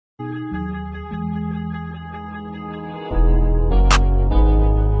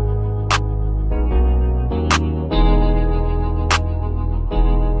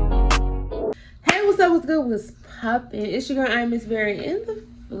what's good? What's poppin'? It's your girl IAmMsBerry in the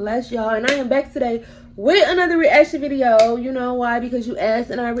flesh, y'all, and I am back today with another reaction video. You know why? Because you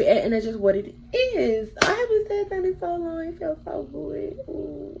asked and I react, and that's just what it is. I haven't said that in so long. It feels so good.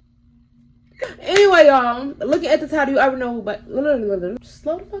 Ooh. Anyway, y'all, looking at the title, you already know who, but just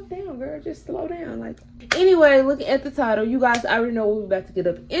slow the fuck down, girl. Just slow down. Like, anyway, looking at the title, you guys already know what we're about to get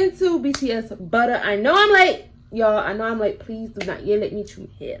up into. BTS Butter. I know I'm late. Y'all, I know I'm late. Please do not yell at me too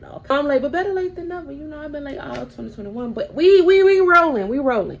head off. I'm late, but better late than never. You know, I've been late all 2021. But we rolling. We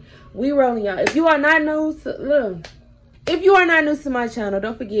rolling, y'all. If you are not new to my channel,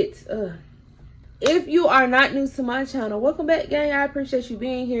 don't forget, if you are not new to my channel, welcome back, gang. I appreciate you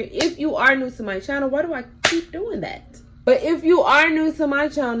being here. If you are new to my channel, why do I keep doing that? But if you are new to my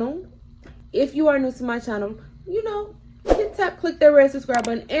channel, you know, you can click that red subscribe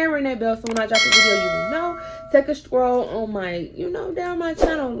button and ring that bell so when I drop a video, you will know. Take a stroll on my, you know, down my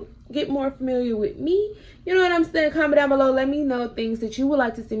channel. Get more familiar with me. You know what I'm saying? Comment down below. Let me know things that you would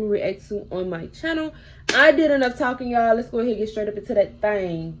like to see me react to on my channel. I did enough talking, y'all. Let's go ahead and get straight up into that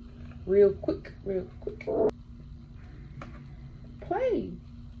thing. Real quick. Play.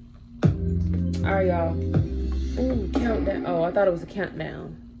 All right, y'all. Ooh, countdown. Oh, I thought it was a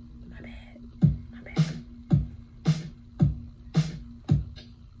countdown. My bad.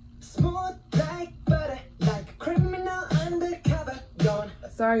 Smooth like butter, like a criminal undercover.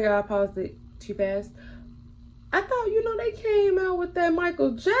 Sorry, y'all. I paused it too fast. I thought, you know, they came out with that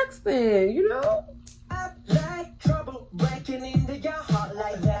Michael Jackson, you know? Up like trouble, breaking into your heart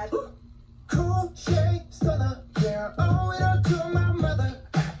like that. Cool shade, stunner, yeah, owe it all to my mother.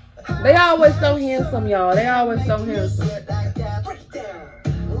 They always so handsome, y'all. They always so handsome.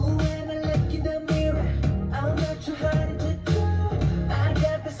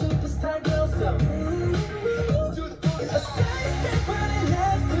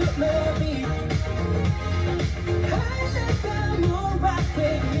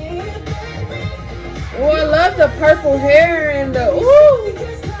 Oh, I love the purple hair and the ooh.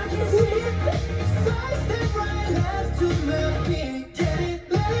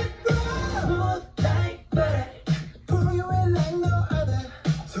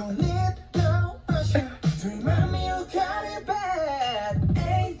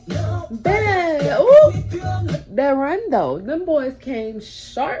 That run though, them boys came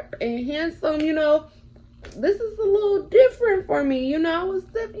sharp and handsome. You know, this is a little different for me. You know, I was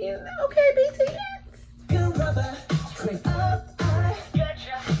thinking, okay, BTS.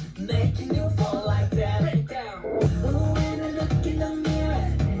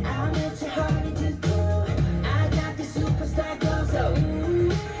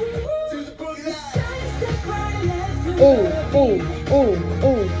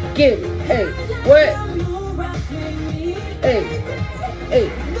 Ooh, get it. Hey, what? Hey.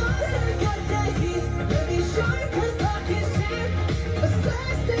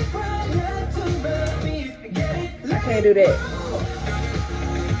 I can't do that.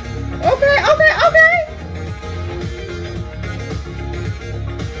 Okay. I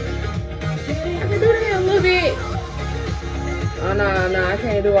can do that a little bit. Oh, no, I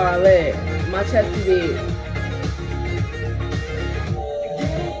can't do all that. My chest is big.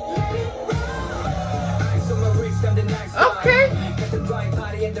 Okay.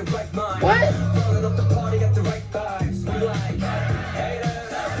 What?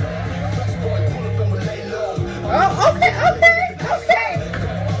 Oh, okay.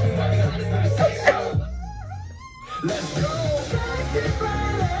 Let's go.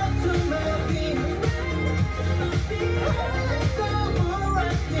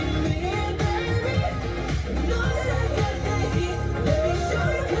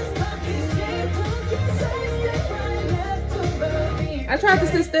 I tried to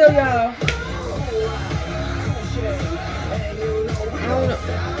sit still, y'all. I don't know.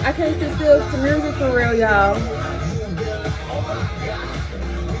 I can't sit still to music for real, y'all.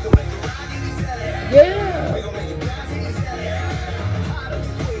 Yeah.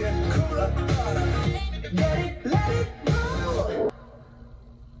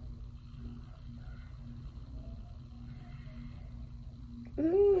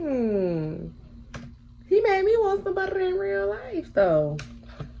 He made me want some butter in real life, though.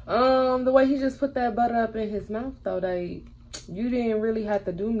 The way he just put that butter up in his mouth, though, you didn't really have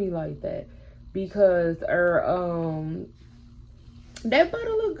to do me like that, because that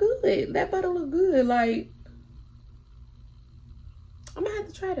butter look good. Like, I'm gonna have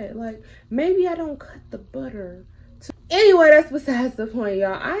to try that. Like, maybe I don't cut the butter. Anyway, that's besides the point,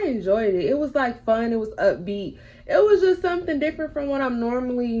 y'all. I enjoyed it. It was like fun. It was upbeat. It was just something different from what I'm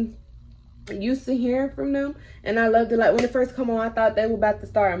normally used to hearing from them, and I loved it. Like when it first come on, I thought they were about to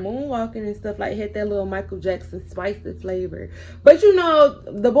start moonwalking and stuff, like hit that little Michael Jackson spicy flavor. But you know,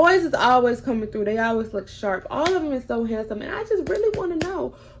 the boys is always coming through. They always look sharp. All of them is so handsome, and I just really want to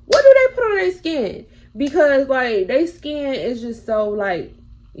know, what do they put on their skin? Because like their skin is just so like,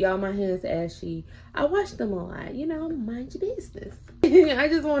 y'all, my hands ashy. I wash them a lot, you know, mind your business. I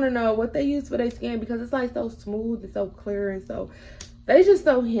just want to know what they use for their skin, because it's like so smooth and so clear, and so they just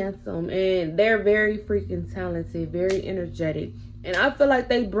so handsome, and they're very freaking talented, very energetic, and I feel like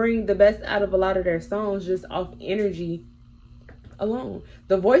they bring the best out of a lot of their songs just off energy alone.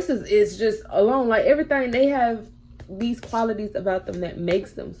 The voices is just alone, like everything, they have these qualities about them that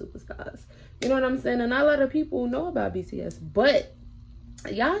makes them superstars. You know what I'm saying? And not a lot of people know about BTS, but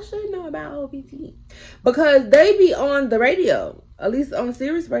y'all should know about OBT, because they be on the radio, at least on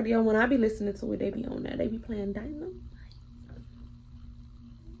Sirius radio. When I be listening to it, they be on there. They be playing Dynamite.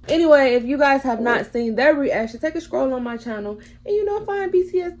 Anyway, if you guys have not seen their reaction, take a scroll on my channel and, you know, find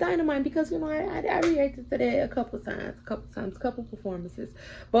BTS Dynamite, because, you know, I reacted to that a couple performances.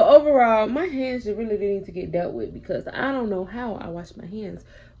 But overall, my hands just really need to get dealt with, because I don't know how I wash my hands,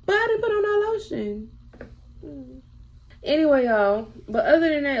 but I didn't put on no lotion. Anyway, y'all, but other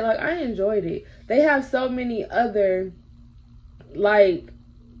than that, like, I enjoyed it. They have so many other, like,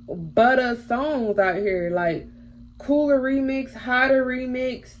 butter songs out here, like Cooler remix, Hotter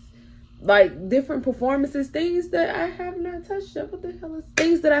remix, like different performances, things that I have not touched yet. What the hell is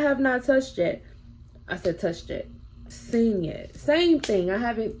things that I have not touched yet? I said touched yet. Seen yet. Same thing. I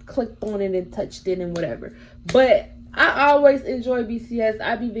haven't clicked on it and touched it and whatever. But I always enjoy BTS.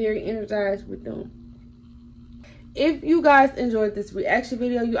 I be very energized with them. If you guys enjoyed this reaction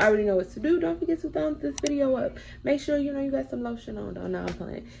video, you already know what to do. Don't forget to thumbs this video up. Make sure you know you got some lotion on. Though, now I'm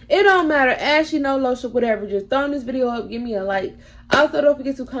playing. It don't matter. Ashy, no lotion, whatever. Just thumb this video up. Give me a like. Also, don't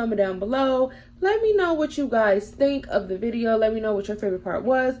forget to comment down below. Let me know what you guys think of the video. Let me know what your favorite part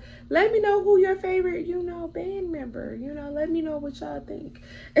was. Let me know who your favorite, you know, band member. You know, let me know what y'all think.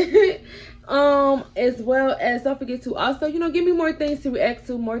 As well as, don't forget to also, you know, give me more things to react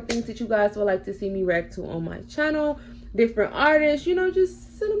to, more things that you guys would like to see me react to on my channel, different artists, you know,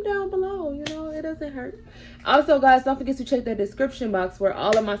 just send them down below. You know, it doesn't hurt. Also, guys, don't forget to check the description box where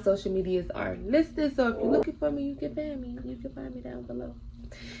all of my social medias are listed. So if you're looking for me, you can find me. You can find me down below.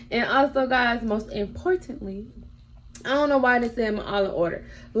 And also, guys, most importantly, I don't know why they say them all in order.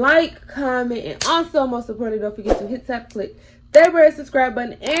 Like, comment, and also, most importantly, don't forget to hit that click that red subscribe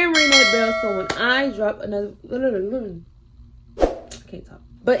button and ring that bell, so when I drop another, I can't talk.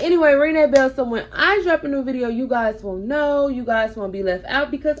 But anyway, ring that bell so when I drop a new video, you guys will know. You guys won't be left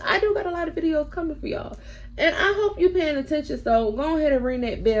out, because I do got a lot of videos coming for y'all. And I hope you're paying attention. So go ahead and ring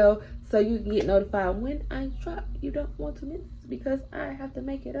that bell so you can get notified when I drop. You don't want to miss, because I have to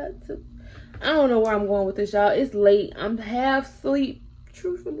make it up to. I don't know where I'm going with this, y'all. It's late. I'm half asleep,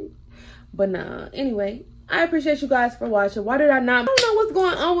 truthfully. But nah. Anyway, I appreciate you guys for watching. Why did I not? I don't know what's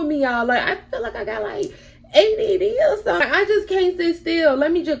going on with me, y'all. Like, I feel like I got like ADD or something. I just can't sit still.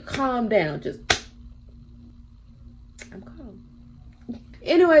 Let me just calm down. I'm calm.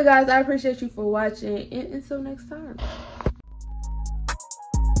 Anyway, guys, I appreciate you for watching, and until next time.